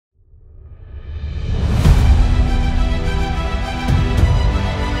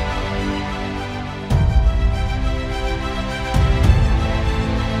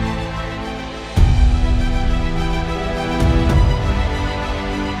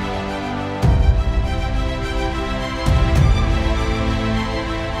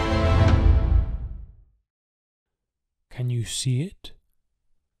you see it?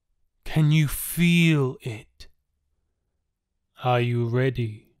 Can you feel it? Are you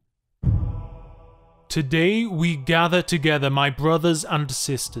ready? Today we gather together, my brothers and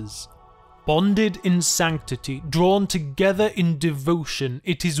sisters. Bonded in sanctity, drawn together in devotion,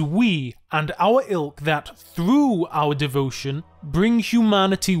 it is we and our ilk that, through our devotion, bring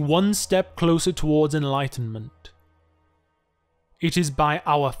humanity one step closer towards enlightenment. It is by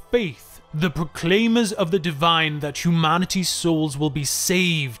our faith, the proclaimers of the divine, that humanity's souls will be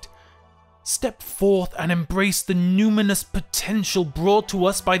saved. Step forth and embrace the numinous potential brought to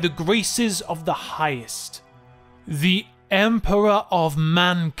us by the graces of the highest. The Emperor of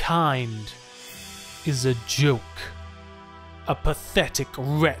mankind is a joke. A pathetic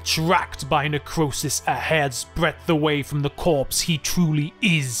wretch racked by necrosis a hair's breadth away from the corpse he truly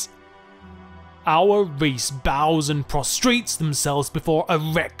is. Our race bows and prostrates themselves before a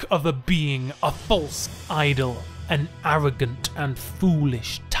wreck of a being, a false idol, an arrogant and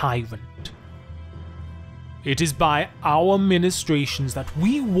foolish tyrant. It is by our ministrations that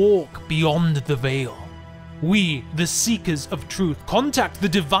we walk beyond the veil. We, the seekers of truth, contact the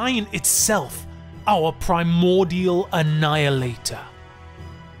divine itself, our primordial annihilator.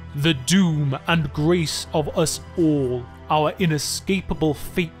 The doom and grace of us all, our inescapable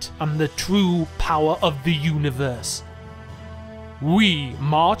fate and the true power of the universe. We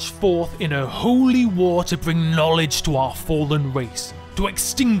march forth in a holy war to bring knowledge to our fallen race, to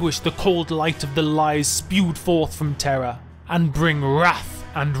extinguish the cold light of the lies spewed forth from terror, and bring wrath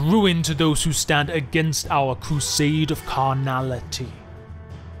and ruin to those who stand against our crusade of carnality.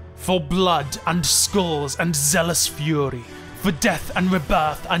 For blood and skulls and zealous fury, for death and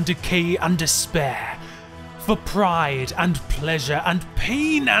rebirth and decay and despair, for pride and pleasure and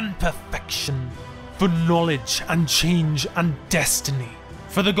pain and perfection, for knowledge and change and destiny,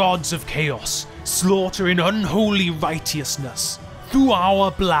 for the gods of chaos, slaughter in unholy righteousness. Through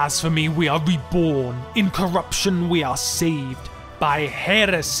our blasphemy we are reborn, in corruption we are saved, by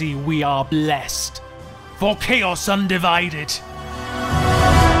heresy we are blessed, for chaos undivided.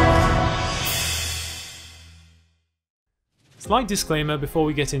 Slight disclaimer before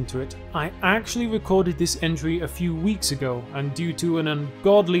we get into it, I actually recorded this entry a few weeks ago, and due to an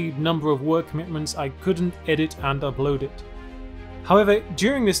ungodly number of work commitments I couldn't edit and upload it. However,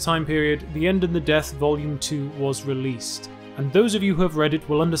 during this time period, The End and the Death Volume 2 was released, and those of you who have read it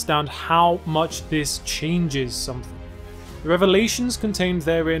will understand how much this changes something. The revelations contained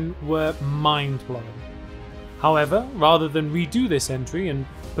therein were mind-blowing. However, rather than redo this entry and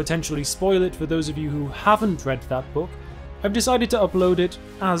potentially spoil it for those of you who haven't read that book, I've decided to upload it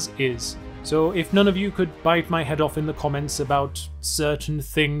as is. So if none of you could bite my head off in the comments about certain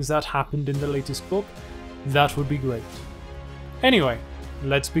things that happened in the latest book, that would be great. Anyway,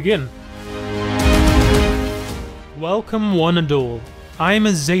 let's begin. Welcome one and all. I'm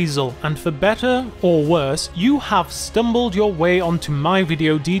Azazel, and for better or worse, you have stumbled your way onto my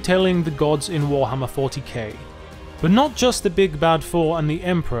video detailing the gods in Warhammer 40k. But not just the Big Bad Four and the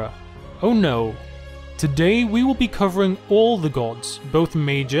Emperor. Oh no. Today we will be covering all the gods, both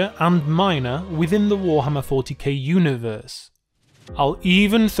major and minor, within the Warhammer 40k universe. I'll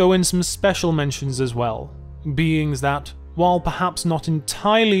even throw in some special mentions as well, beings that, while perhaps not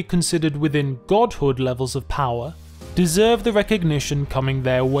entirely considered within godhood levels of power, deserve the recognition coming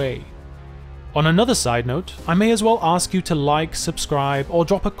their way. On another side note, I may as well ask you to like, subscribe, or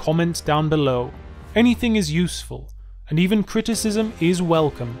drop a comment down below. Anything is useful, and even criticism is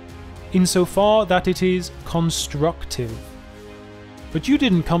welcome, insofar that it is constructive. But you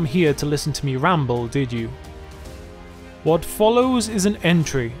didn't come here to listen to me ramble, did you? What follows is an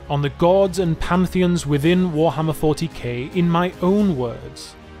entry on the gods and pantheons within Warhammer 40k in my own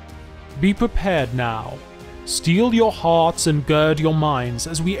words. Be prepared now. Steel your hearts and gird your minds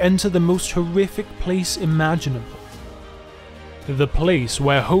as we enter the most horrific place imaginable. The place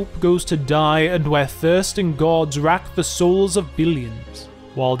where hope goes to die and where thirsting gods rack the souls of billions,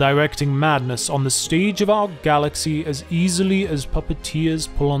 while directing madness on the stage of our galaxy as easily as puppeteers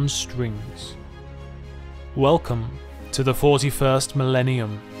pull on strings. Welcome to the 41st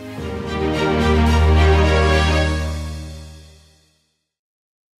millennium.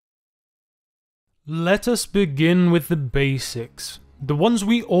 Let us begin with the basics, the ones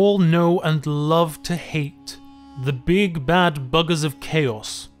we all know and love to hate, the big bad buggers of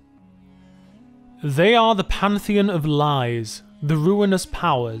chaos. They are the pantheon of lies, the ruinous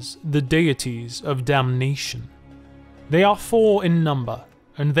powers, the deities of damnation. They are 4 in number,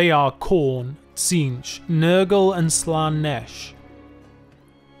 and they are Khorne, Tzeentch, Nurgle, and Slaanesh.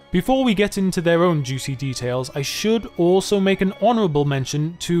 Before we get into their own juicy details, I should also make an honourable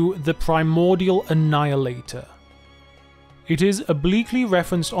mention to the primordial annihilator. It is obliquely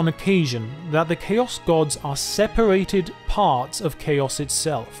referenced on occasion that the Chaos Gods are separated parts of Chaos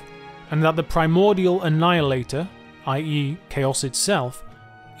itself, and that the primordial annihilator, i.e. Chaos itself,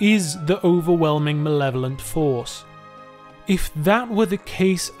 is the overwhelming malevolent force. If that were the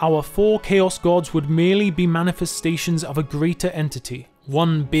case, our 4 Chaos Gods would merely be manifestations of a greater entity,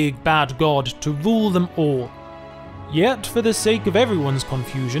 one big bad god to rule them all. Yet, for the sake of everyone's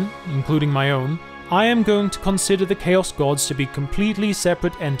confusion, including my own, I am going to consider the Chaos Gods to be completely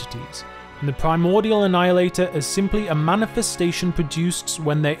separate entities, and the Primordial Annihilator as simply a manifestation produced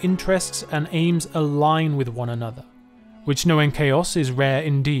when their interests and aims align with one another, which knowing Chaos is rare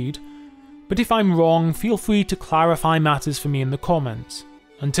indeed. But if I'm wrong, feel free to clarify matters for me in the comments.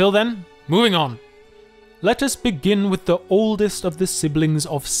 Until then, moving on. Let us begin with the oldest of the siblings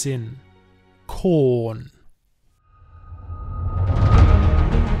of sin, Khorne.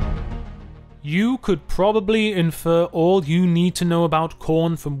 You could probably infer all you need to know about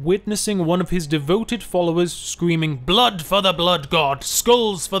Khorne from witnessing one of his devoted followers screaming, "Blood for the Blood God!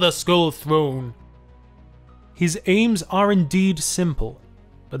 Skulls for the Skull Throne!" His aims are indeed simple,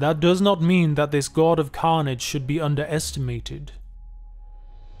 but that does not mean that this god of carnage should be underestimated.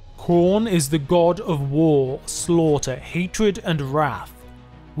 Khorne is the god of war, slaughter, hatred, and wrath,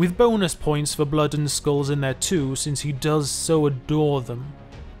 with bonus points for blood and skulls in there too, since he does so adore them.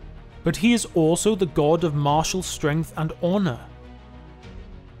 But he is also the god of martial strength and honor.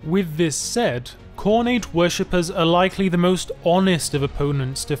 With this said, Khornate worshippers are likely the most honest of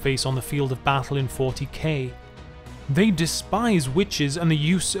opponents to face on the field of battle in 40k. They despise witches and the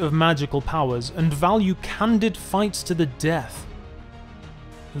use of magical powers, and value candid fights to the death.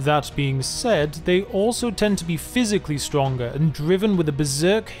 That being said, they also tend to be physically stronger and driven with a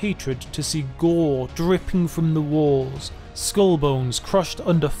berserk hatred to see gore dripping from the walls, skull bones crushed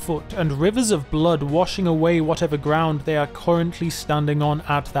underfoot, and rivers of blood washing away whatever ground they are currently standing on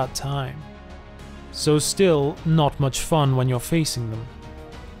at that time. So still, not much fun when you're facing them.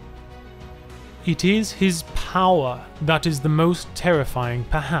 It is his power that is the most terrifying,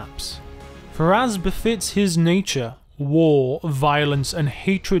 perhaps. For as befits his nature, war, violence, and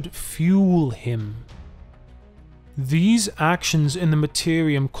hatred fuel him. These actions in the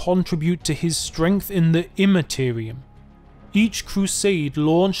Materium contribute to his strength in the Immaterium. Each crusade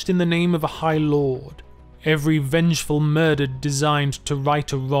launched in the name of a High Lord, every vengeful murder designed to right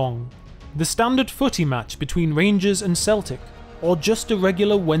a wrong, the standard footy match between Rangers and Celtic, or just a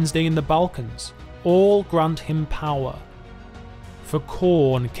regular Wednesday in the Balkans, all grant him power. For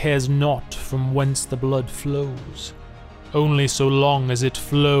Khorne cares not from whence the blood flows, only so long as it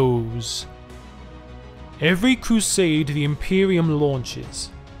flows. Every crusade the Imperium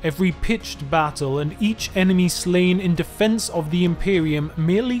launches, every pitched battle, and each enemy slain in defense of the Imperium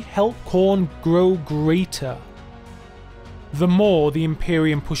merely help Khorne grow greater. The more the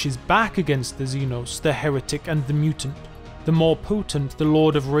Imperium pushes back against the Xenos, the Heretic, and the Mutant, the more potent the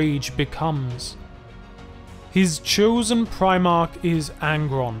Lord of Rage becomes. His chosen Primarch is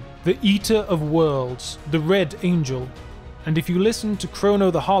Angron, the Eater of Worlds, the Red Angel, and if you listen to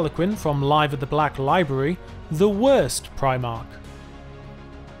Chrono the Harlequin from Live at the Black Library, the worst Primarch.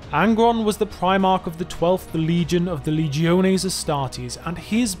 Angron was the Primarch of the 12th Legion of the Legiones Astartes, and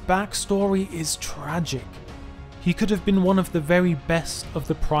his backstory is tragic. He could have been one of the very best of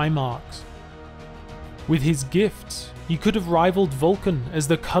the Primarchs. With his gifts, he could have rivaled Vulcan as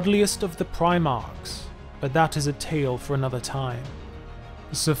the cuddliest of the Primarchs, but that is a tale for another time.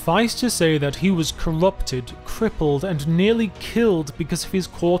 Suffice to say that he was corrupted, crippled, and nearly killed because of his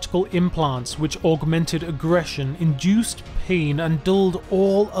cortical implants, which augmented aggression, induced pain, and dulled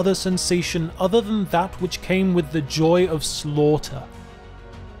all other sensation other than that which came with the joy of slaughter.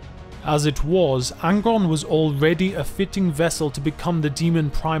 As it was, Angron was already a fitting vessel to become the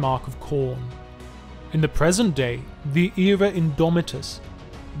demon Primarch of Khorne. In the present day, the era Indomitus,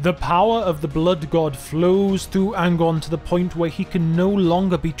 the power of the Blood God flows through Angron to the point where he can no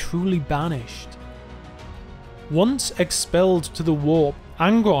longer be truly banished. Once expelled to the warp,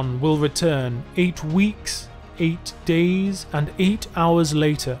 Angron will return 8 weeks, 8 days, and 8 hours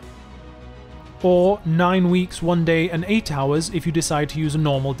later. Or 9 weeks, 1 day, and 8 hours if you decide to use a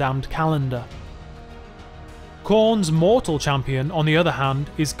normal damned calendar. Khorne's mortal champion, on the other hand,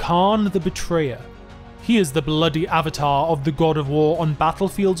 is Kharn the Betrayer. He is the bloody avatar of the God of War on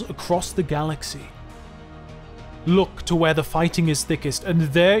battlefields across the galaxy. Look to where the fighting is thickest, and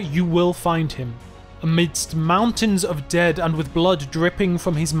there you will find him, amidst mountains of dead and with blood dripping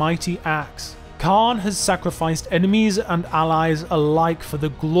from his mighty axe. Kharn has sacrificed enemies and allies alike for the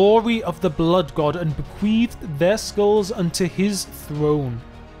glory of the Blood God and bequeathed their skulls unto his throne.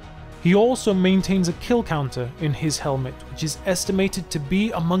 He also maintains a kill counter in his helmet, which is estimated to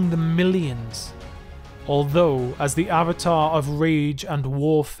be among the millions. Although, as the avatar of rage and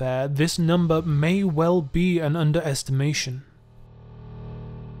warfare, this number may well be an underestimation.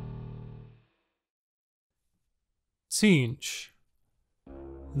 Tzeentch,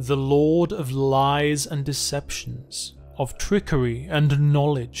 the Lord of lies and deceptions, of trickery and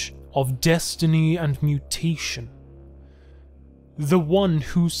knowledge, of destiny and mutation. The one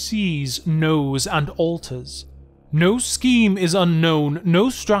who sees, knows, and alters. No scheme is unknown, no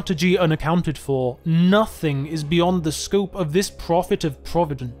strategy unaccounted for, nothing is beyond the scope of this prophet of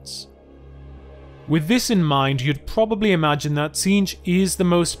providence. With this in mind, you'd probably imagine that Tzeentch is the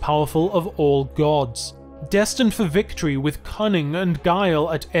most powerful of all gods, destined for victory with cunning and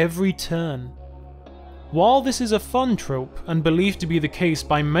guile at every turn. While this is a fun trope, and believed to be the case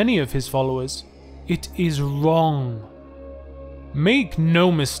by many of his followers, it is wrong. Make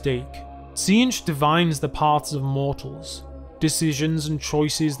no mistake, Tzeentch divines the paths of mortals, decisions and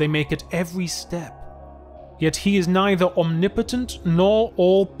choices they make at every step. Yet he is neither omnipotent nor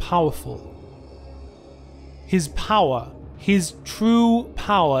all-powerful. His power, his true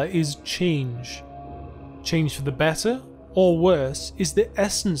power, is change. Change for the better or worse is the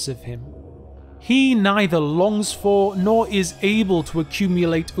essence of him. He neither longs for nor is able to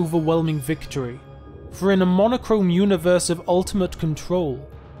accumulate overwhelming victory, for in a monochrome universe of ultimate control,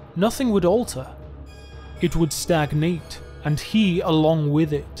 nothing would alter. It would stagnate, and he along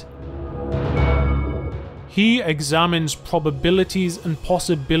with it. He examines probabilities and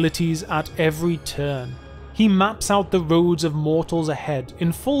possibilities at every turn. He maps out the roads of mortals ahead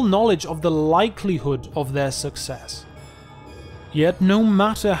in full knowledge of the likelihood of their success. Yet no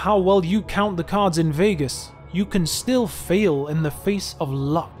matter how well you count the cards in Vegas, you can still fail in the face of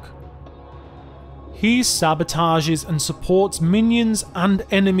luck. He sabotages and supports minions and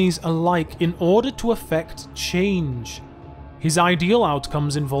enemies alike in order to effect change. His ideal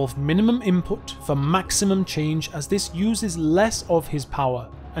outcomes involve minimum input for maximum change, as this uses less of his power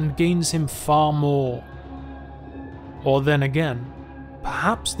and gains him far more. Or then again,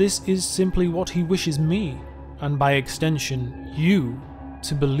 perhaps this is simply what he wishes me, and by extension you,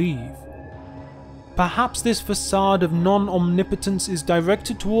 to believe. Perhaps this facade of non-omnipotence is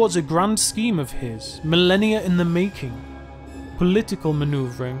directed towards a grand scheme of his, millennia in the making. Political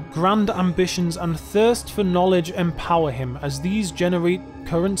maneuvering, grand ambitions, and thirst for knowledge empower him as these generate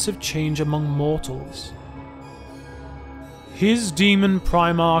currents of change among mortals. His demon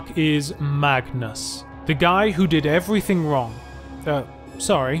Primarch is Magnus, the guy who did everything wrong.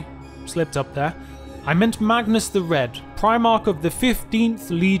 Sorry, slipped up there. I meant Magnus the Red, Primarch of the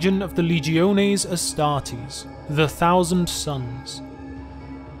 15th Legion of the Legiones Astartes, the Thousand Sons.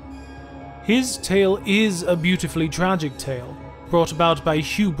 His tale is a beautifully tragic tale, brought about by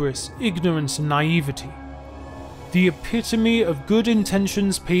hubris, ignorance, and naivety. The epitome of good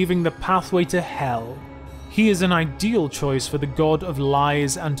intentions paving the pathway to hell, he is an ideal choice for the god of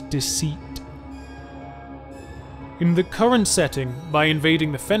lies and deceit. In the current setting, by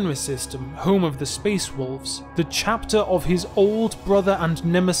invading the Fenris system, home of the Space Wolves, the chapter of his old brother and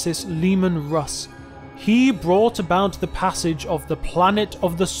nemesis Leman Russ, he brought about the passage of the planet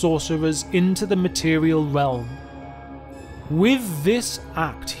of the sorcerers into the material realm. With this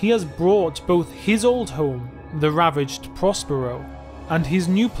act, he has brought both his old home, the ravaged Prospero, and his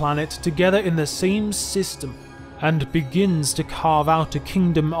new planet together in the same system, and begins to carve out a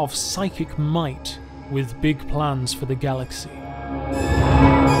kingdom of psychic might, with big plans for the galaxy.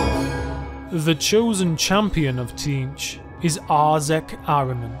 The chosen champion of Tzeentch is Arzek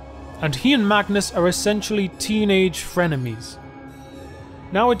Ahriman, and he and Magnus are essentially teenage frenemies.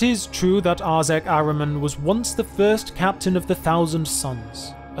 Now it is true that Arzek Ahriman was once the first captain of the Thousand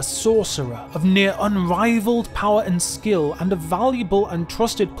Sons, a sorcerer of near unrivaled power and skill, and a valuable and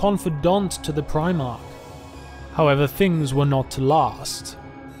trusted confidant to the Primarch. However, things were not to last.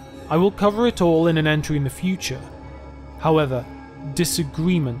 I will cover it all in an entry in the future. However,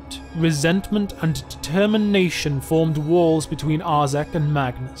 disagreement, resentment, and determination formed walls between Arzek and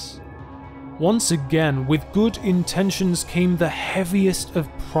Magnus. Once again, with good intentions came the heaviest of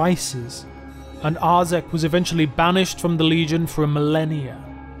prices, and Arzek was eventually banished from the Legion for a millennia.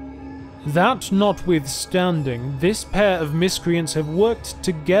 That notwithstanding, this pair of miscreants have worked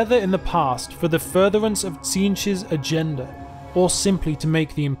together in the past for the furtherance of Tzeentch's agenda, or simply to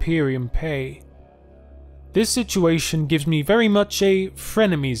make the Imperium pay. This situation gives me very much a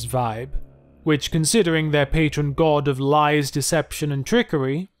frenemies vibe, which, considering their patron god of lies, deception, and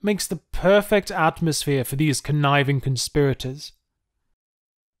trickery, makes the perfect atmosphere for these conniving conspirators.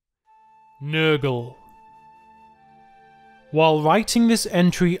 Nurgle. While writing this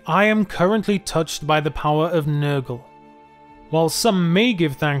entry, I am currently touched by the power of Nurgle. While some may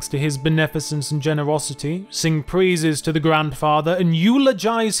give thanks to his beneficence and generosity, sing praises to the Grandfather, and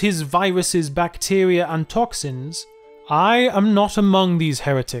eulogize his viruses, bacteria, and toxins, I am not among these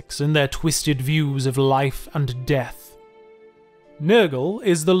heretics and their twisted views of life and death. Nurgle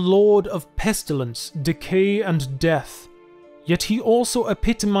is the lord of pestilence, decay, and death, yet he also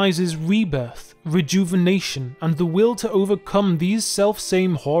epitomizes rebirth, rejuvenation, and the will to overcome these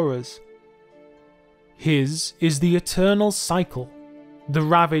self-same horrors. His is the eternal cycle, the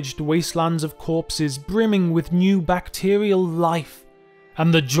ravaged wastelands of corpses brimming with new bacterial life,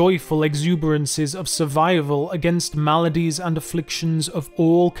 and the joyful exuberances of survival against maladies and afflictions of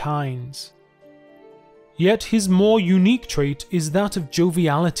all kinds. Yet his more unique trait is that of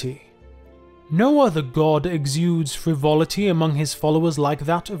joviality. No other god exudes frivolity among his followers like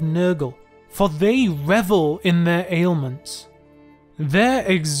that of Nurgle, for they revel in their ailments. Their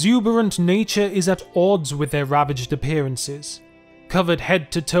exuberant nature is at odds with their ravaged appearances. Covered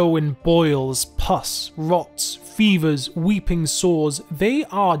head to toe in boils, pus, rots, fevers, weeping sores, they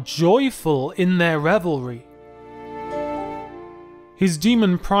are joyful in their revelry. His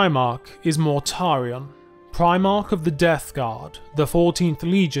demon Primarch is Mortarion, Primarch of the Death Guard, the 14th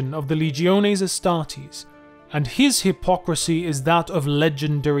Legion of the Legiones Astartes, and his hypocrisy is that of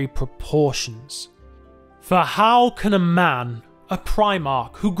legendary proportions. For how can a man, a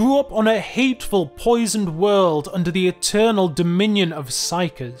Primarch who grew up on a hateful, poisoned world under the eternal dominion of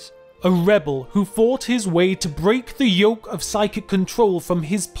Psykers, a rebel who fought his way to break the yoke of psychic control from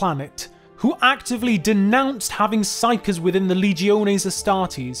his planet, who actively denounced having Psykers within the Legiones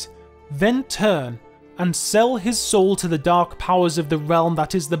Astartes, then turn and sell his soul to the dark powers of the realm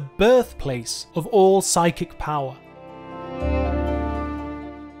that is the birthplace of all psychic power?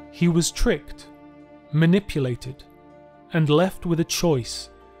 He was tricked, manipulated, and left with a choice: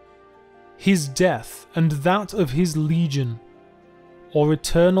 his death and that of his legion, or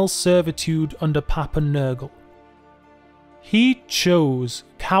eternal servitude under Papa Nurgle. He chose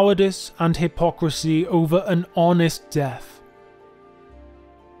cowardice and hypocrisy over an honest death.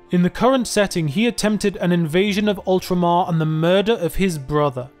 In the current setting, he attempted an invasion of Ultramar and the murder of his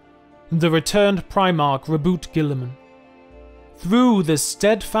brother, the returned Primarch Reboot Guilliman. Through the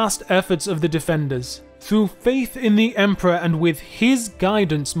steadfast efforts of the defenders, through faith in the Emperor, and with his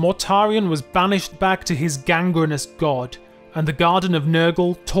guidance, Mortarion was banished back to his gangrenous god, and the Garden of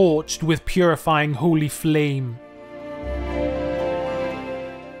Nurgle torched with purifying holy flame.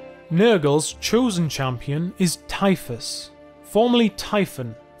 Nurgle's chosen champion is Typhus, formerly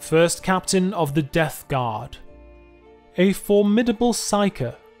Typhon, first captain of the Death Guard. A formidable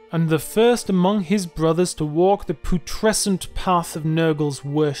psyker, and the first among his brothers to walk the putrescent path of Nurgle's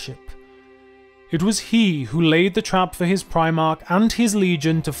worship. It was he who laid the trap for his Primarch and his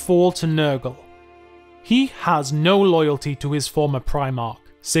legion to fall to Nurgle. He has no loyalty to his former Primarch,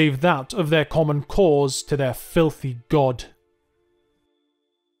 save that of their common cause to their filthy god.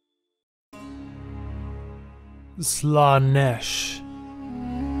 Slaanesh.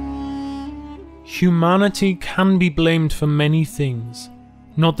 Humanity can be blamed for many things,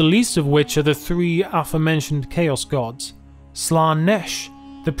 not the least of which are the three aforementioned Chaos Gods. Slaanesh,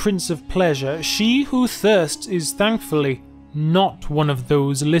 the Prince of Pleasure, she who thirsts, is thankfully not one of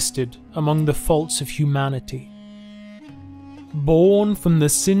those listed among the faults of humanity. Born from the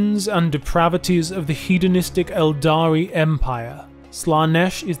sins and depravities of the hedonistic Eldari Empire,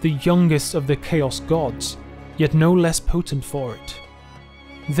 Slaanesh is the youngest of the Chaos Gods, yet no less potent for it.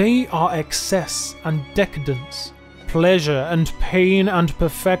 They are excess and decadence, pleasure and pain and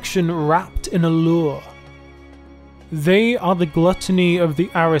perfection wrapped in a lure. They are the gluttony of the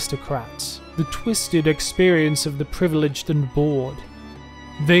aristocrats, the twisted experience of the privileged and bored.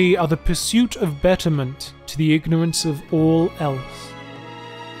 They are the pursuit of betterment to the ignorance of all else.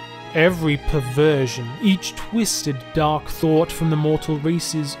 Every perversion, each twisted dark thought from the mortal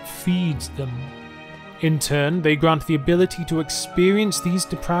races feeds them. In turn, they grant the ability to experience these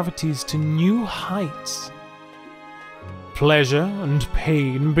depravities to new heights. Pleasure and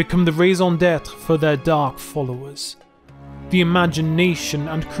pain become the raison d'etre for their dark followers. The imagination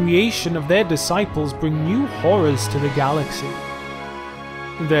and creation of their disciples bring new horrors to the galaxy.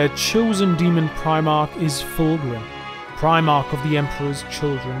 Their chosen demon Primarch is Fulgrim, Primarch of the Emperor's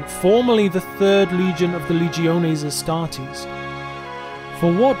Children, formerly the 3rd Legion of the Legiones Astartes.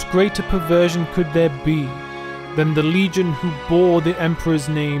 For what greater perversion could there be than the legion who bore the Emperor's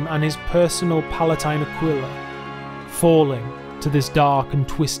name and his personal Palatine Aquila, falling to this dark and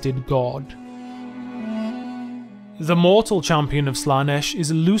twisted god? The mortal champion of Slaanesh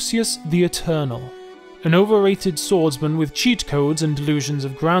is Lucius the Eternal, an overrated swordsman with cheat codes and delusions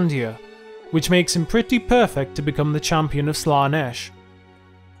of grandeur, which makes him pretty perfect to become the champion of Slaanesh.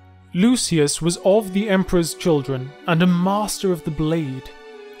 Lucius was of the Emperor's children, and a master of the blade.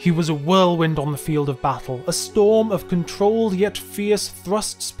 He was a whirlwind on the field of battle, a storm of controlled yet fierce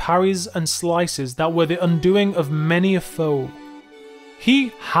thrusts, parries, and slices that were the undoing of many a foe.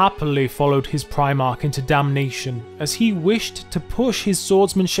 He happily followed his Primarch into damnation, as he wished to push his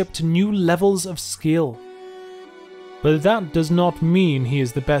swordsmanship to new levels of skill. But that does not mean he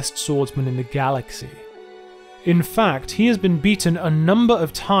is the best swordsman in the galaxy. In fact, he has been beaten a number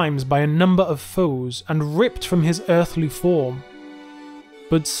of times by a number of foes and ripped from his earthly form.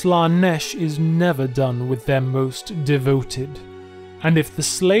 But Slaanesh is never done with their most devoted. And if the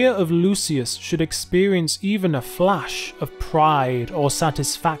slayer of Lucius should experience even a flash of pride or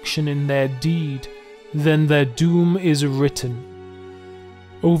satisfaction in their deed, then their doom is written.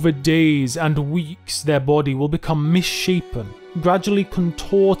 Over days and weeks their body will become misshapen, gradually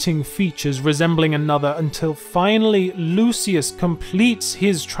contorting features resembling another until finally Lucius completes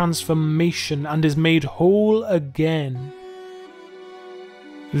his transformation and is made whole again.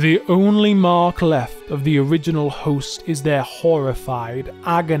 The only mark left of the original host is their horrified,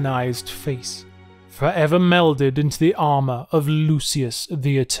 agonized face, forever melded into the armor of Lucius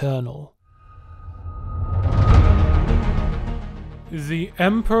the Eternal. The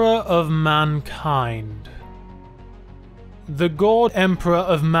Emperor of Mankind. The God Emperor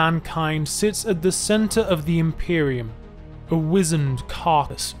of Mankind sits at the center of the Imperium, a wizened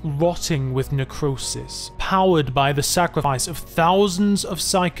carcass rotting with necrosis, powered by the sacrifice of thousands of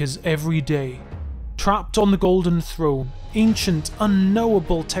psykers every day. Trapped on the Golden Throne, ancient,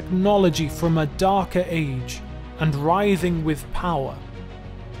 unknowable technology from a darker age, and writhing with power.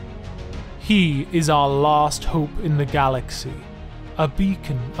 He is our last hope in the galaxy. A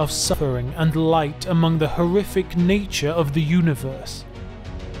beacon of suffering and light among the horrific nature of the universe.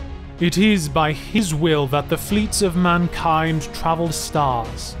 It is by his will that the fleets of mankind travel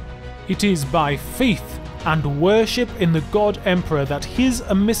stars. It is by faith and worship in the God Emperor that his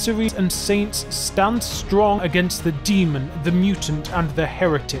emissaries and saints stand strong against the demon, the mutant, and the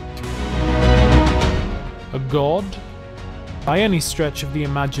heretic. A god? By any stretch of the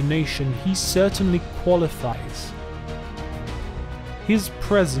imagination, he certainly qualifies. His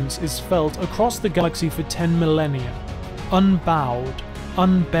presence is felt across the galaxy for 10 millennia, unbowed,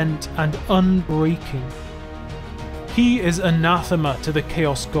 unbent, and unbreaking. He is anathema to the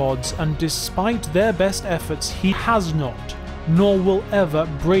Chaos Gods, and despite their best efforts, he has not, nor will ever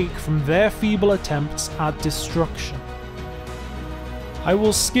break from their feeble attempts at destruction. I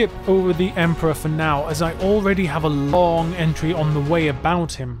will skip over the Emperor for now, as I already have a long entry on the way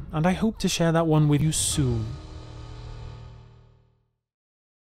about him, and I hope to share that one with you soon.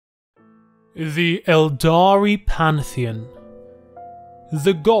 The Eldari Pantheon.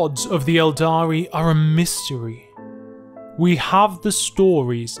 The gods of the Eldari are a mystery. We have the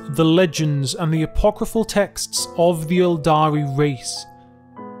stories, the legends, and the apocryphal texts of the Eldari race,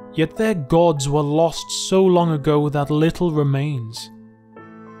 yet their gods were lost so long ago that little remains.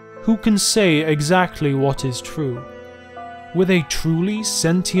 Who can say exactly what is true? Were they truly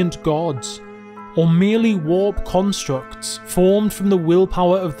sentient gods? Or merely warp constructs formed from the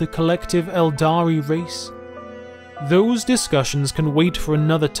willpower of the collective Eldari race? Those discussions can wait for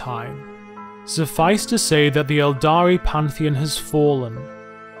another time. Suffice to say that the Eldari pantheon has fallen.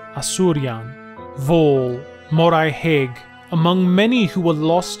 Asuryan, Vol, Morai Heg, among many who were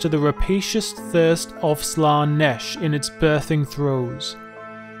lost to the rapacious thirst of Slaanesh in its birthing throes.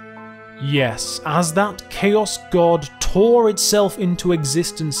 Yes, as that chaos god tore itself into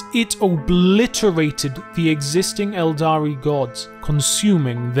existence, it obliterated the existing Eldari gods,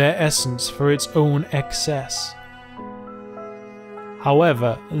 consuming their essence for its own excess.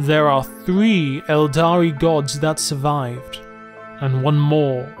 However, there are 3 Eldari gods that survived, and one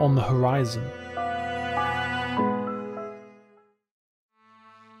more on the horizon.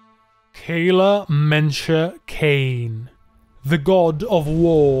 Kayla Mensha Cain. The god of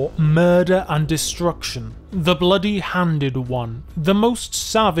war, murder, and destruction, the bloody-handed one, the most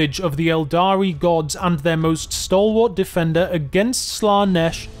savage of the Eldari gods and their most stalwart defender against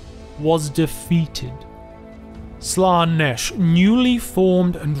Slaanesh, was defeated. Slaanesh, newly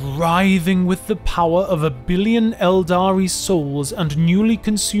formed and writhing with the power of 1 billion Eldari souls and newly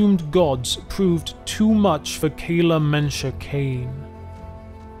consumed gods, proved too much for Kayla Mensha Cain.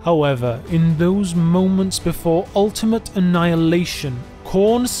 However, in those moments before ultimate annihilation,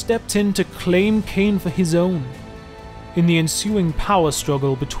 Khorne stepped in to claim Cain for his own. In the ensuing power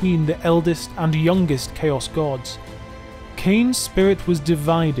struggle between the eldest and youngest Chaos Gods, Cain's spirit was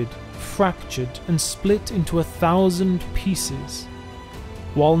divided, fractured and split into 1,000 pieces.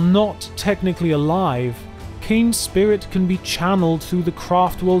 While not technically alive, Kane's spirit can be channeled through the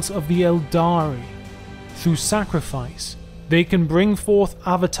craft worlds of the Eldari. Through sacrifice, they can bring forth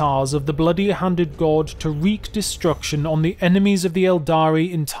avatars of the bloody-handed god to wreak destruction on the enemies of the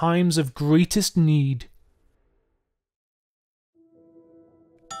Eldari in times of greatest need.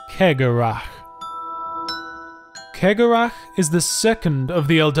 Kegarach. Kegarach is the second of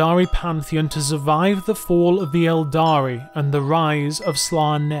the Eldari pantheon to survive the fall of the Eldari and the rise of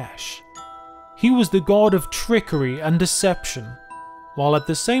Slaanesh. He was the god of trickery and deception, while at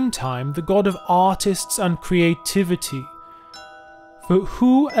the same time the god of artists and creativity. But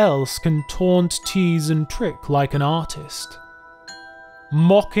who else can taunt, tease and trick like an artist?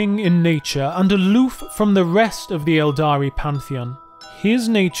 Mocking in nature and aloof from the rest of the Eldari pantheon, his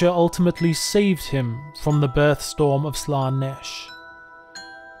nature ultimately saved him from the birthstorm of Slaanesh.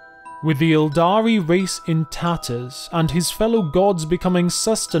 With the Eldari race in tatters and his fellow gods becoming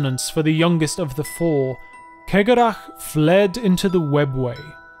sustenance for the youngest of the four, Kegarach fled into the webway,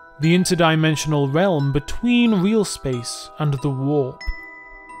 the interdimensional realm between real space and the warp.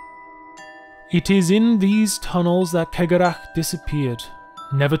 It is in these tunnels that Kegarach disappeared,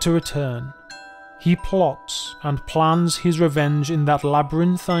 never to return. He plots and plans his revenge in that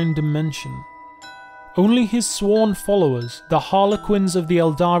labyrinthine dimension. Only his sworn followers, the Harlequins of the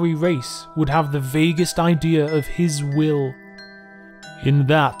Eldari race, would have the vaguest idea of his will. In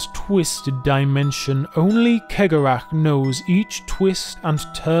that twisted dimension, only Kegarach knows each twist and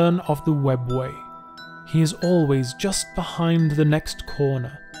turn of the webway. He is always just behind the next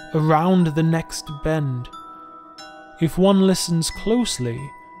corner, around the next bend. If one listens closely,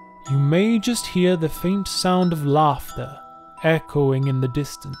 you may just hear the faint sound of laughter echoing in the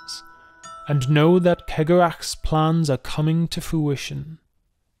distance, and know that Kegarach's plans are coming to fruition.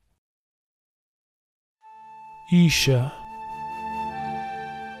 Isha.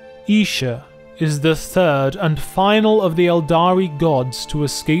 Isha is the third and final of the Eldari gods to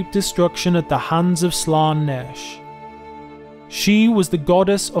escape destruction at the hands of Slaanesh. She was the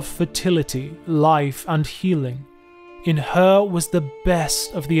goddess of fertility, life and healing. In her was the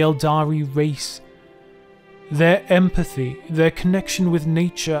best of the Eldari race. Their empathy, their connection with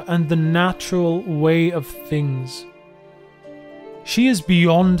nature and the natural way of things. She is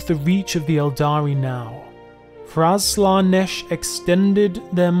beyond the reach of the Eldari now, for as Slaanesh extended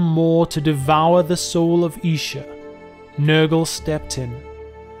them more to devour the soul of Isha, Nurgle stepped in.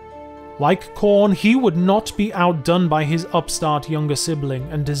 Like Khorne, he would not be outdone by his upstart younger sibling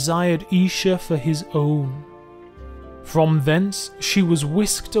and desired Isha for his own. From thence she was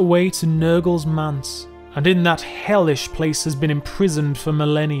whisked away to Nurgle's manse, and in that hellish place has been imprisoned for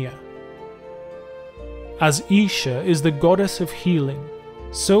millennia. As Isha is the goddess of healing,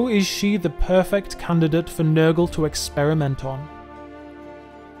 so is she the perfect candidate for Nurgle to experiment on.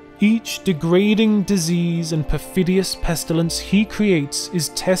 Each degrading disease and perfidious pestilence he creates is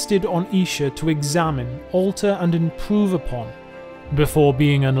tested on Isha to examine, alter and improve upon, before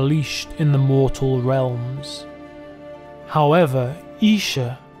being unleashed in the mortal realms. However,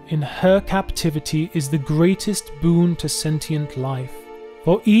 Isha, in her captivity, is the greatest boon to sentient life.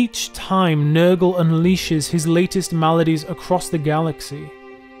 For each time Nurgle unleashes his latest maladies across the galaxy,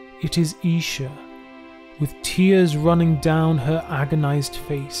 it is Isha, with tears running down her agonized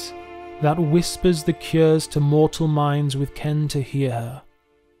face, that whispers the cures to mortal minds with ken to hear her.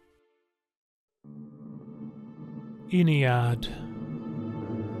 Ennead.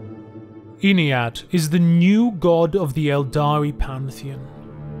 Ennead is the new god of the Eldari pantheon.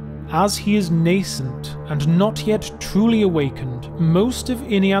 As he is nascent and not yet truly awakened, most of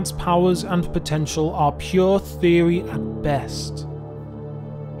Ennead's powers and potential are pure theory at best.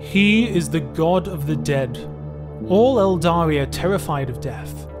 He is the god of the dead. All Eldari are terrified of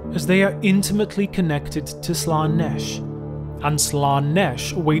death, as they are intimately connected to Slaanesh, and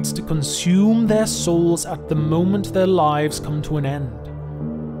Slaanesh waits to consume their souls at the moment their lives come to an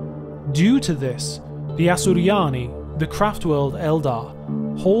end. Due to this, the Asuryani, the craftworld Eldar,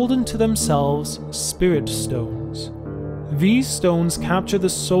 hold unto themselves spirit stones. These stones capture the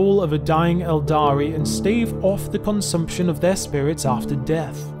soul of a dying Eldari and stave off the consumption of their spirits after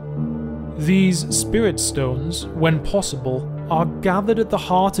death. These spirit stones, when possible, are gathered at the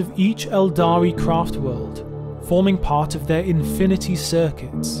heart of each Eldari craftworld, forming part of their infinity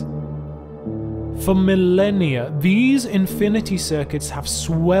circuits. For millennia, these infinity circuits have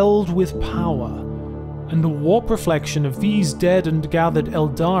swelled with power, and the warp reflection of these dead and gathered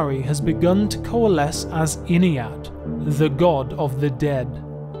Eldari has begun to coalesce as Ennead, the god of the dead.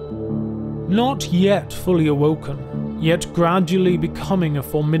 Not yet fully awoken, yet gradually becoming a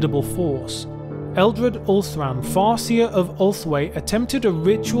formidable force, Eldred Ulthran, Farseer of Ulthwé, attempted a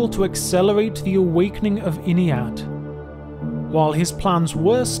ritual to accelerate the awakening of Iniad. While his plans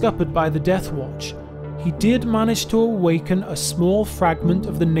were scuppered by the Death Watch, he did manage to awaken a small fragment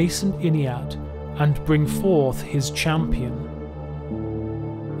of the nascent Iniad and bring forth his champion.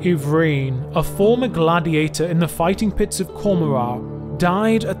 Ivrain, a former gladiator in the fighting pits of Cormorar,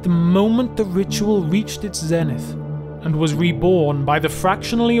 died at the moment the ritual reached its zenith, and was reborn by the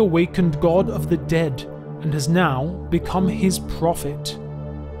fractionally awakened god of the dead, and has now become his prophet.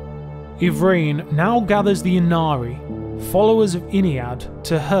 Ivrain now gathers the Inari, followers of Iniad,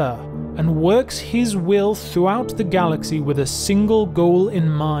 to her, and works his will throughout the galaxy with a single goal in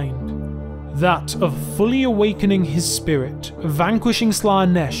mind. That of fully awakening his spirit, vanquishing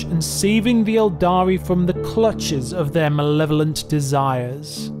Slaanesh, and saving the Eldari from the clutches of their malevolent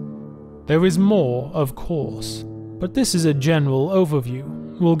desires. There is more, of course, but this is a general overview.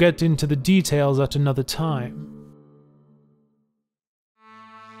 We'll get into the details at another time.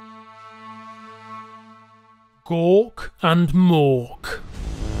 Gork and Mork.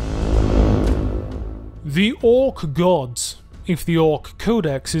 The Orc gods, if the Orc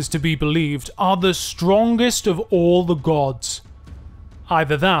Codex is to be believed, are the strongest of all the gods.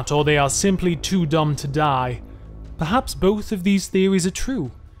 Either that, or they are simply too dumb to die. Perhaps both of these theories are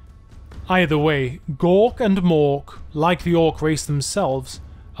true. Either way, Gork and Mork, like the Orc race themselves,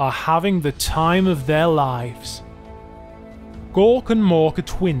 are having the time of their lives. Gork and Mork are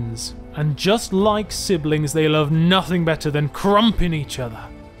twins, and just like siblings, they love nothing better than crumping each other.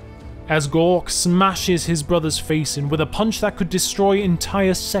 As Gork smashes his brother's face in with a punch that could destroy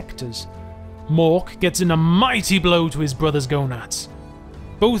entire sectors, Mork gets in a mighty blow to his brother's gonads.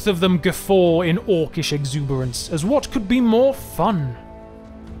 Both of them guffaw in orcish exuberance, as what could be more fun?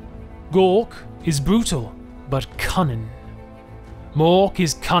 Gork is brutal, but cunning. Mork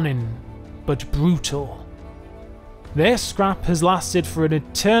is cunning, but brutal. Their scrap has lasted for an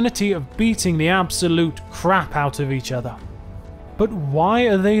eternity of beating the absolute crap out of each other. But why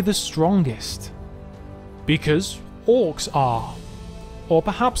are they the strongest? Because orcs are. Or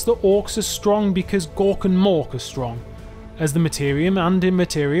perhaps the orcs are strong because Gork and Mork are strong. As the materium and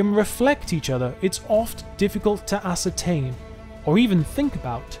immaterium reflect each other, it's oft difficult to ascertain, or even think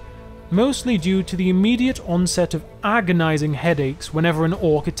about, mostly due to the immediate onset of agonizing headaches whenever an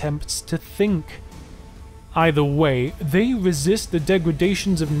orc attempts to think. Either way, they resist the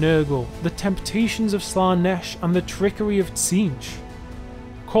degradations of Nurgle, the temptations of Slaanesh, and the trickery of Tzeentch.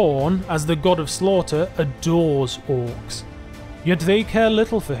 Khorne, as the god of slaughter, adores orcs, yet they care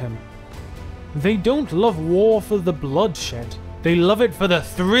little for him. They don't love war for the bloodshed, they love it for the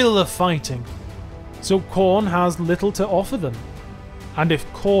thrill of fighting. So Khorne has little to offer them. And if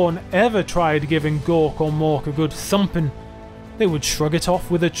Khorne ever tried giving Gork or Mork a good thumping, they would shrug it off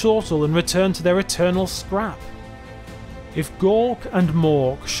with a chortle and return to their eternal scrap. If Gork and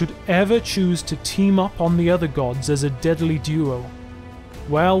Mork should ever choose to team up on the other gods as a deadly duo,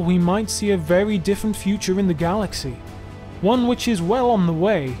 well, we might see a very different future in the galaxy. One which is well on the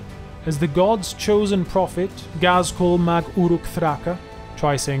way, as the god's chosen prophet, Ghazghkull Mag Uruk Thraka,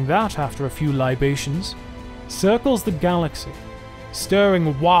 try saying that after a few libations, circles the galaxy,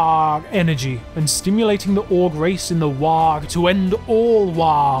 stirring warg energy and stimulating the Org race in the warg to end all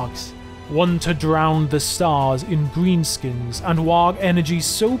wargs, one to drown the stars in greenskins, and warg energy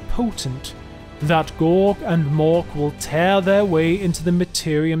so potent that Gork and Mork will tear their way into the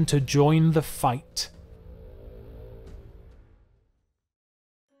materium to join the fight.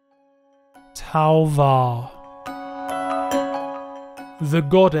 Tauvar. The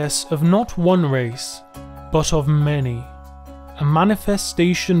goddess of not one race, but of many. A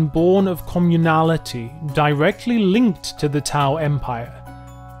manifestation born of communality, directly linked to the Tau Empire,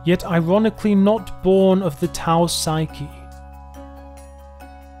 yet ironically not born of the Tau psyche.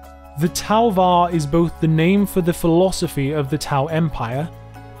 The Tauvar is both the name for the philosophy of the Tau Empire,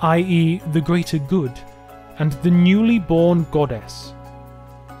 i.e. the greater good, and the newly born goddess.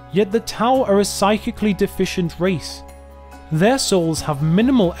 Yet the Tau are a psychically deficient race. Their souls have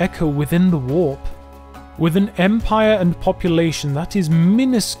minimal echo within the warp, with an empire and population that is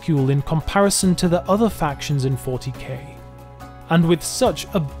minuscule in comparison to the other factions in 40k. And with such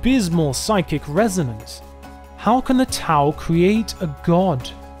abysmal psychic resonance, how can the Tau create a god?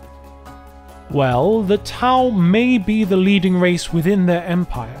 Well, the Tau may be the leading race within their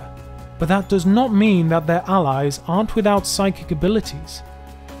empire, but that does not mean that their allies aren't without psychic abilities.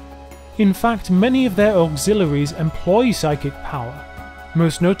 In fact, many of their auxiliaries employ psychic power,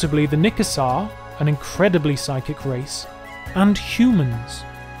 most notably the Nikasar, an incredibly psychic race, and humans.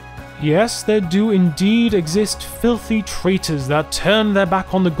 Yes, there do indeed exist filthy traitors that turn their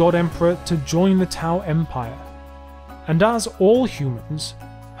back on the God Emperor to join the Tau Empire. And as all humans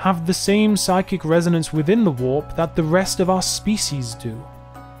have the same psychic resonance within the warp that the rest of our species do.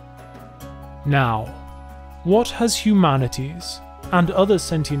 Now, what has humanity's and other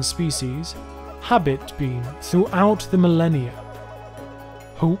sentient species' habit been throughout the millennia?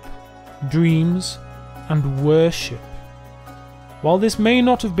 Hope, dreams, and worship. While this may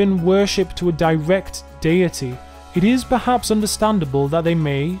not have been worship to a direct deity, it is perhaps understandable that they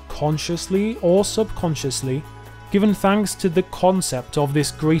may, consciously or subconsciously, given thanks to the concept of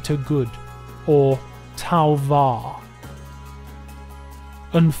this greater good, or Tau Va.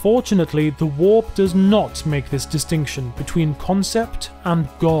 Unfortunately, the warp does not make this distinction between concept and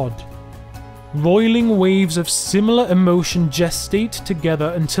God. Roiling waves of similar emotion gestate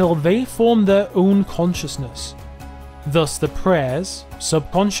together until they form their own consciousness. Thus the prayers,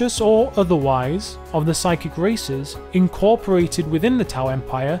 subconscious or otherwise, of the psychic races incorporated within the Tau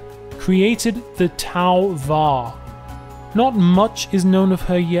Empire created the Tau Va. Not much is known of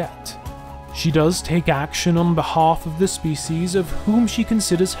her yet. She does take action on behalf of the species of whom she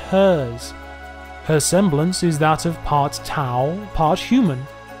considers hers. Her semblance is that of part Tau, part human,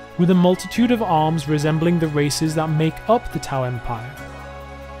 with a multitude of arms resembling the races that make up the Tau Empire.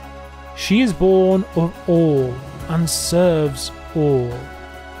 She is born of all and serves all,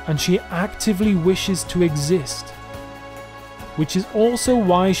 and she actively wishes to exist. Which is also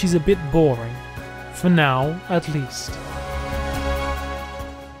why she's a bit boring, for now at least.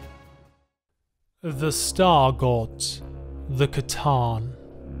 The Star Gods, the Catan.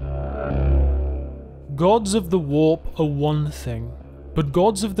 Gods of the Warp are one thing, but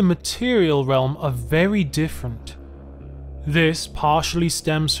gods of the material realm are very different. This partially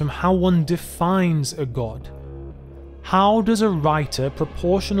stems from how one defines a god. How does a writer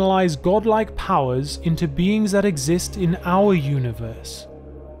proportionalize godlike powers into beings that exist in our universe?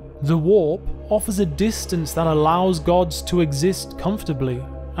 The Warp offers a distance that allows gods to exist comfortably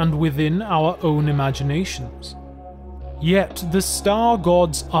and within our own imaginations. Yet the Star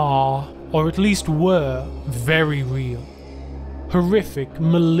Gods are, or at least were, very real. Horrific,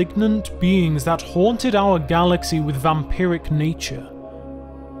 malignant beings that haunted our galaxy with vampiric nature.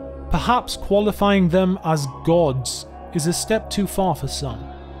 Perhaps qualifying them as gods is a step too far for some,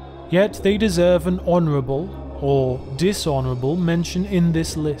 yet they deserve an honourable, or dishonourable, mention in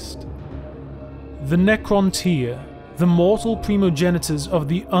this list. The Necrontyr, the mortal primogenitors of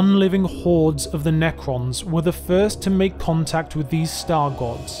the unliving hordes of the Necrons, were the first to make contact with these star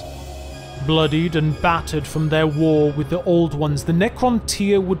gods. Bloodied and battered from their war with the Old Ones, the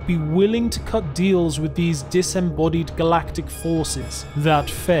Necrontyr would be willing to cut deals with these disembodied galactic forces that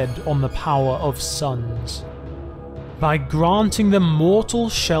fed on the power of suns. By granting them mortal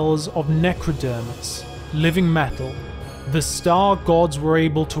shells of necrodermis, living metal, the Star Gods were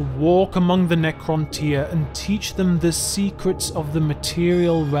able to walk among the Necrontyr and teach them the secrets of the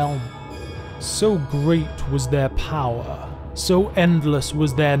material realm. So great was their power, so endless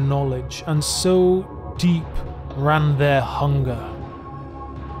was their knowledge, and so deep ran their hunger.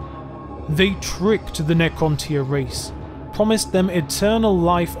 They tricked the Necrontyr race, promised them eternal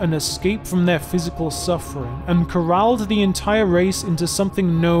life and escape from their physical suffering, and corralled the entire race into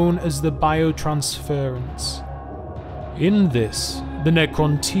something known as the biotransference. In this, the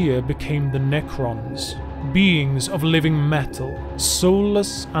Necrontyr became the Necrons, beings of living metal,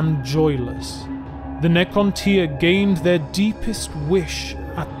 soulless and joyless. The Necrontyr gained their deepest wish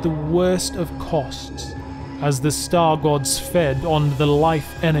at the worst of costs, as the Star Gods fed on the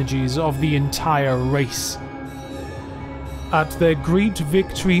life energies of the entire race. At their great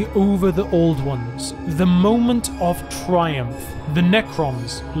victory over the Old Ones, the moment of triumph, the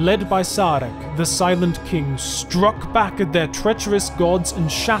Necrons, led by Sarek, the Silent King, struck back at their treacherous gods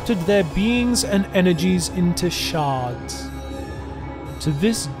and shattered their beings and energies into shards. To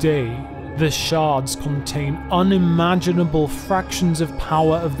this day, the shards contain unimaginable fractions of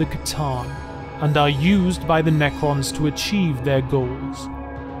power of the Catan, and are used by the Necrons to achieve their goals.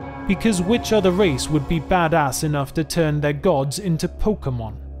 Because which other race would be badass enough to turn their gods into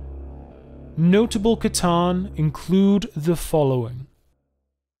Pokemon? Notable Catan include the following.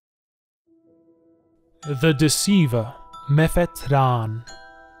 The Deceiver, Mephetran.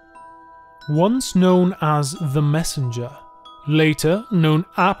 Once known as the Messenger, later known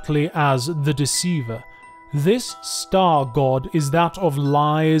aptly as the Deceiver, this star god is that of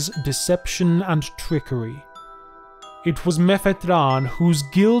lies, deception, and trickery. It was Mephetran whose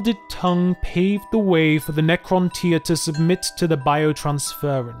gilded tongue paved the way for the Necrontyr to submit to the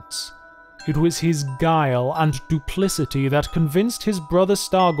biotransference. It was his guile and duplicity that convinced his brother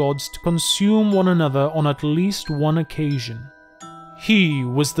star gods to consume one another on at least one occasion. He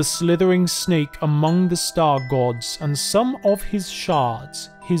was the slithering snake among the star gods, and some of his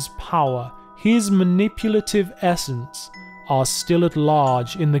shards, his power, his manipulative essence, are still at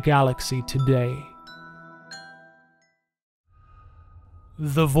large in the galaxy today.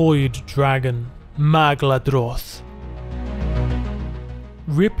 The Void Dragon, Magladroth.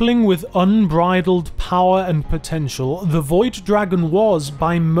 Rippling with unbridled power and potential, the Void Dragon was,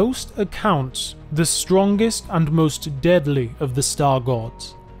 by most accounts, the strongest and most deadly of the star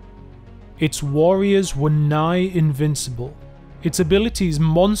gods. Its warriors were nigh invincible, its abilities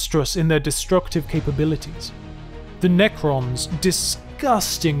monstrous in their destructive capabilities. The Necrons,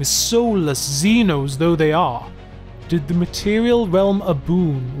 disgusting, soulless Xenos though they are, did the material realm a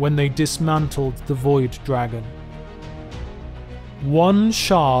boon when they dismantled the Void Dragon. One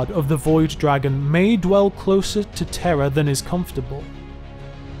shard of the Void Dragon may dwell closer to terror than is comfortable.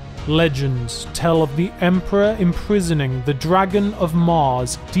 Legends tell of the Emperor imprisoning the Dragon of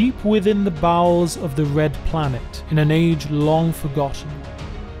Mars deep within the bowels of the Red Planet in an age long forgotten.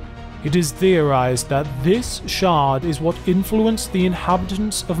 It is theorized that this shard is what influenced the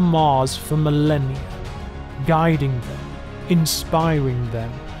inhabitants of Mars for millennia, guiding them, inspiring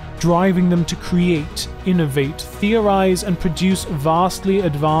them, driving them to create, innovate, theorize, and produce vastly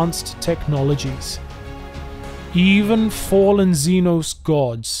advanced technologies. Even fallen Xenos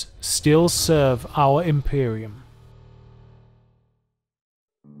gods still serve our Imperium.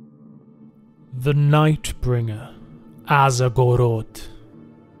 The Nightbringer, Azagoroth.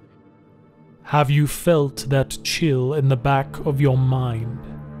 Have you felt that chill in the back of your mind?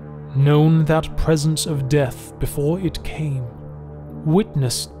 Known that presence of death before it came?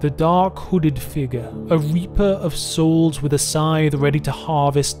 Witnessed the dark hooded figure, a reaper of souls with a scythe ready to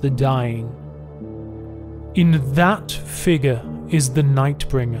harvest the dying? In that figure is the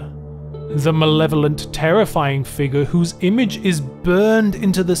Nightbringer, the malevolent, terrifying figure whose image is burned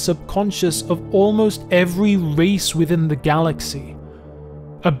into the subconscious of almost every race within the galaxy,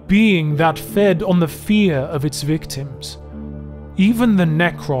 a being that fed on the fear of its victims. Even the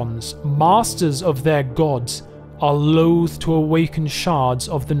Necrons, masters of their gods, are loath to awaken shards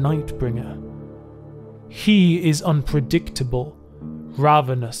of the Nightbringer. He is unpredictable,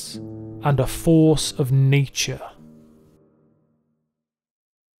 ravenous, and a force of nature.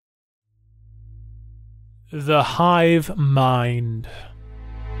 The Hive Mind.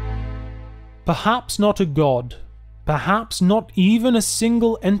 Perhaps not a god, perhaps not even a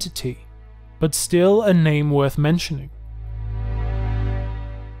single entity, but still a name worth mentioning.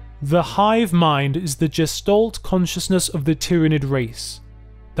 The Hive Mind is the Gestalt consciousness of the Tyranid race.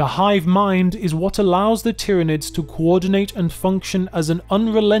 The Hive Mind is what allows the Tyranids to coordinate and function as an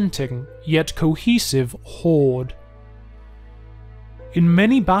unrelenting, yet cohesive horde. In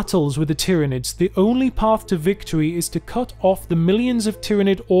many battles with the Tyranids, the only path to victory is to cut off the millions of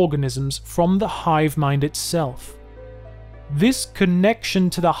Tyranid organisms from the Hive Mind itself. This connection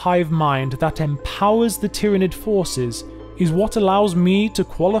to the Hive Mind that empowers the Tyranid forces is what allows me to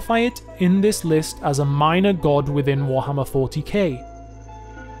qualify it in this list as a minor god within Warhammer 40k.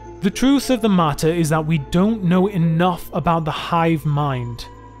 The truth of the matter is that we don't know enough about the Hive Mind.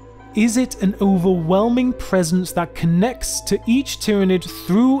 Is it an overwhelming presence that connects to each Tyranid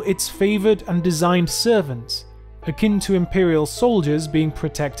through its favoured and designed servants, akin to Imperial soldiers being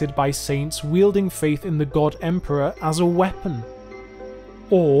protected by saints wielding faith in the God Emperor as a weapon?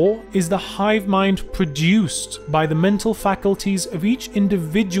 Or is the Hive Mind produced by the mental faculties of each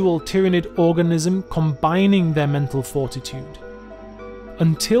individual Tyranid organism combining their mental fortitude?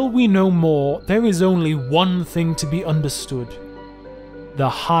 Until we know more, there is only one thing to be understood. The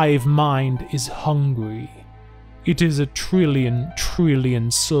Hive Mind is hungry. It is a trillion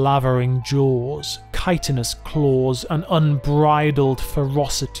slavering jaws, chitinous claws, and unbridled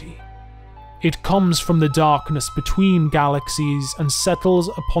ferocity. It comes from the darkness between galaxies and settles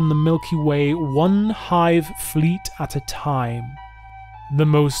upon the Milky Way one hive fleet at a time. The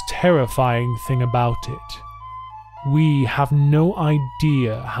most terrifying thing about it: we have no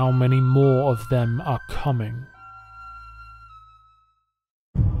idea how many more of them are coming.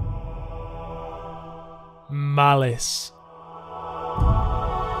 Malice.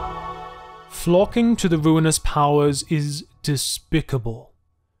 Flocking to the ruinous powers is despicable.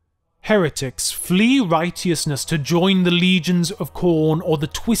 Heretics flee righteousness to join the legions of Khorne or the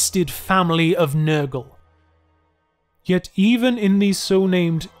twisted family of Nurgle. Yet even in these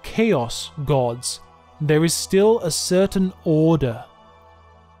so-named Chaos gods, there is still a certain order.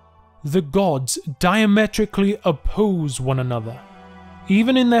 The gods diametrically oppose one another.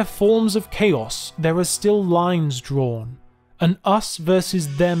 Even in their forms of chaos, there are still lines drawn, an us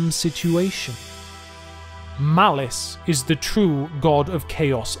versus them situation. Malice is the true god of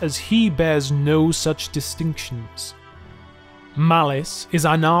chaos, as he bears no such distinctions. Malice is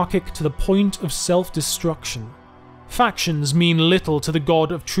anarchic to the point of self-destruction. Factions mean little to the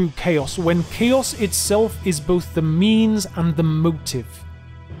god of true chaos when chaos itself is both the means and the motive.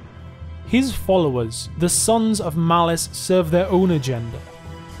 His followers, the sons of Malice, serve their own agenda,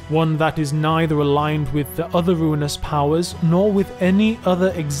 one that is neither aligned with the other ruinous powers nor with any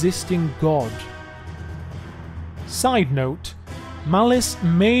other existing god. Side note, Malice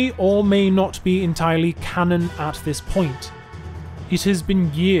may or may not be entirely canon at this point. It has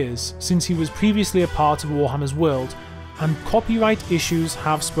been years since he was previously a part of Warhammer's world, and copyright issues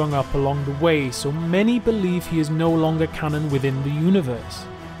have sprung up along the way, so many believe he is no longer canon within the universe.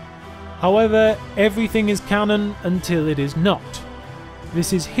 However, everything is canon until it is not.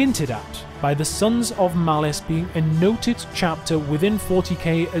 This is hinted at by the Sons of Malice being a noted chapter within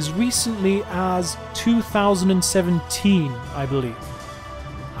 40k as recently as 2017, I believe.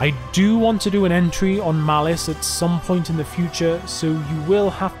 I do want to do an entry on Malice at some point in the future, so you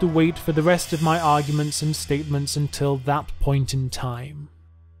will have to wait for the rest of my arguments and statements until that point in time.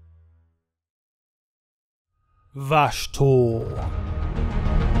 Vashtor.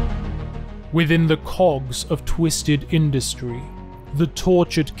 Within the cogs of twisted industry, the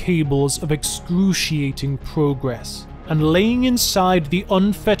tortured cables of excruciating progress, and laying inside the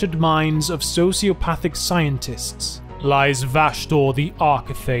unfettered minds of sociopathic scientists, lies Vashtor the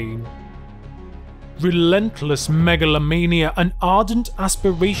Archithane. Relentless megalomania and ardent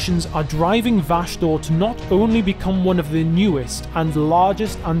aspirations are driving Vashtor to not only become one of the newest and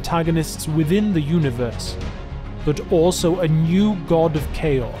largest antagonists within the universe, but also a new god of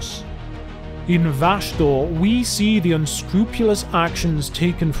chaos. In Vashtor, we see the unscrupulous actions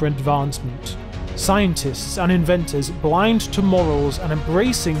taken for advancement, scientists and inventors blind to morals and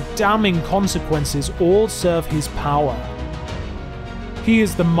embracing damning consequences all serve his power. He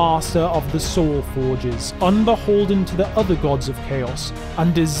is the master of the Soul Forges, unbeholden to the other gods of chaos,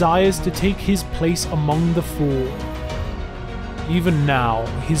 and desires to take his place among the four. Even now,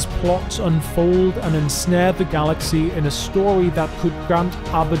 his plots unfold and ensnare the galaxy in a story that could grant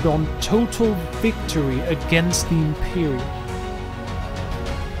Abaddon total victory against the Imperium.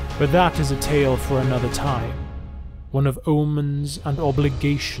 But that is a tale for another time, one of omens and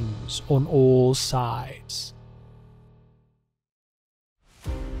obligations on all sides.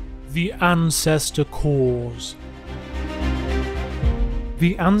 The Ancestor Cores.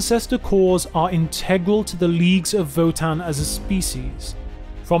 The Ancestor Cores are integral to the Leagues of Votann as a species.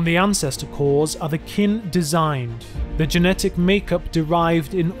 From the Ancestor Cores are the kin designed, the genetic makeup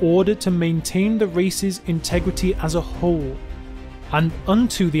derived in order to maintain the race's integrity as a whole. And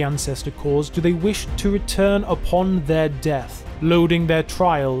unto the Ancestor Cores do they wish to return upon their death, loading their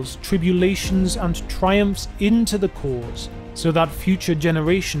trials, tribulations and triumphs into the cores, so that future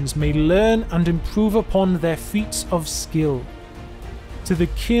generations may learn and improve upon their feats of skill. To the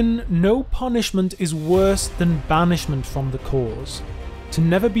kin, no punishment is worse than banishment from the cores, to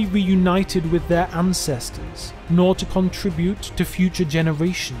never be reunited with their ancestors, nor to contribute to future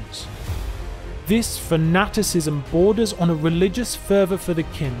generations. This fanaticism borders on a religious fervour for the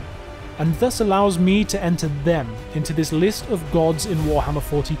kin, and thus allows me to enter them into this list of gods in Warhammer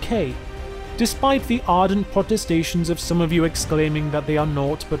 40k, despite the ardent protestations of some of you exclaiming that they are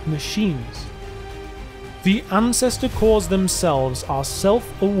naught but machines. The Ancestor Cores themselves are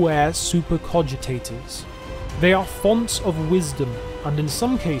self-aware supercogitators. They are fonts of wisdom, and in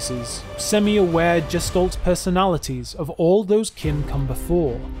some cases, semi-aware gestalt personalities of all those kin come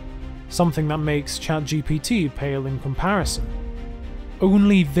before, something that makes ChatGPT pale in comparison.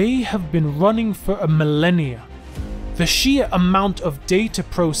 Only they have been running for a millennia. The sheer amount of data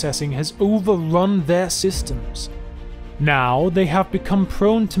processing has overrun their systems. Now they have become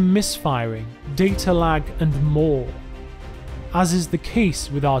prone to misfiring, data lag and more. As is the case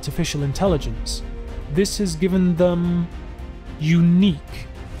with artificial intelligence, this has given them unique,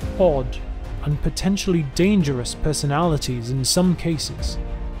 odd, and potentially dangerous personalities in some cases.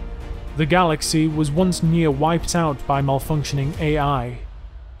 The galaxy was once near wiped out by malfunctioning AI.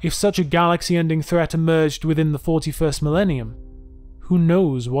 If such a galaxy-ending threat emerged within the 41st millennium, who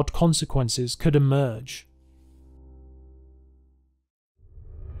knows what consequences could emerge.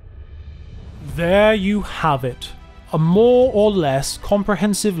 There you have it, a more or less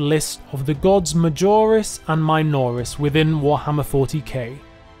comprehensive list of the Gods Majoris and Minoris within Warhammer 40k.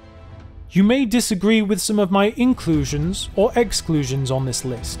 You may disagree with some of my inclusions or exclusions on this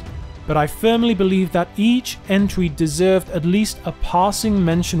list, but I firmly believe that each entry deserved at least a passing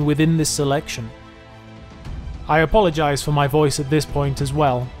mention within this selection. I apologise for my voice at this point as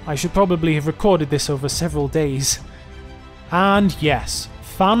well. I should probably have recorded this over several days. And yes,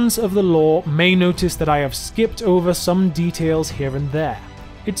 fans of the lore may notice that I have skipped over some details here and there.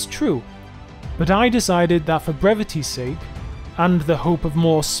 It's true, but I decided that for brevity's sake, and the hope of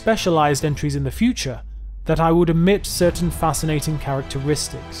more specialised entries in the future, that I would omit certain fascinating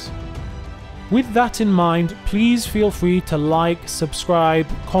characteristics. With that in mind, please feel free to like, subscribe,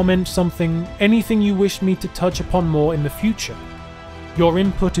 comment something, anything you wish me to touch upon more in the future. Your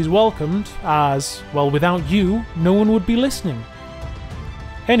input is welcomed, as, well, without you, no one would be listening.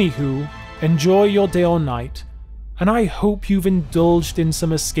 Anywho, enjoy your day or night, and I hope you've indulged in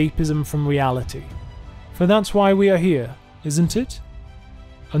some escapism from reality. For that's why we are here, isn't it?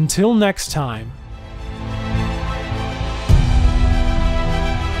 Until next time.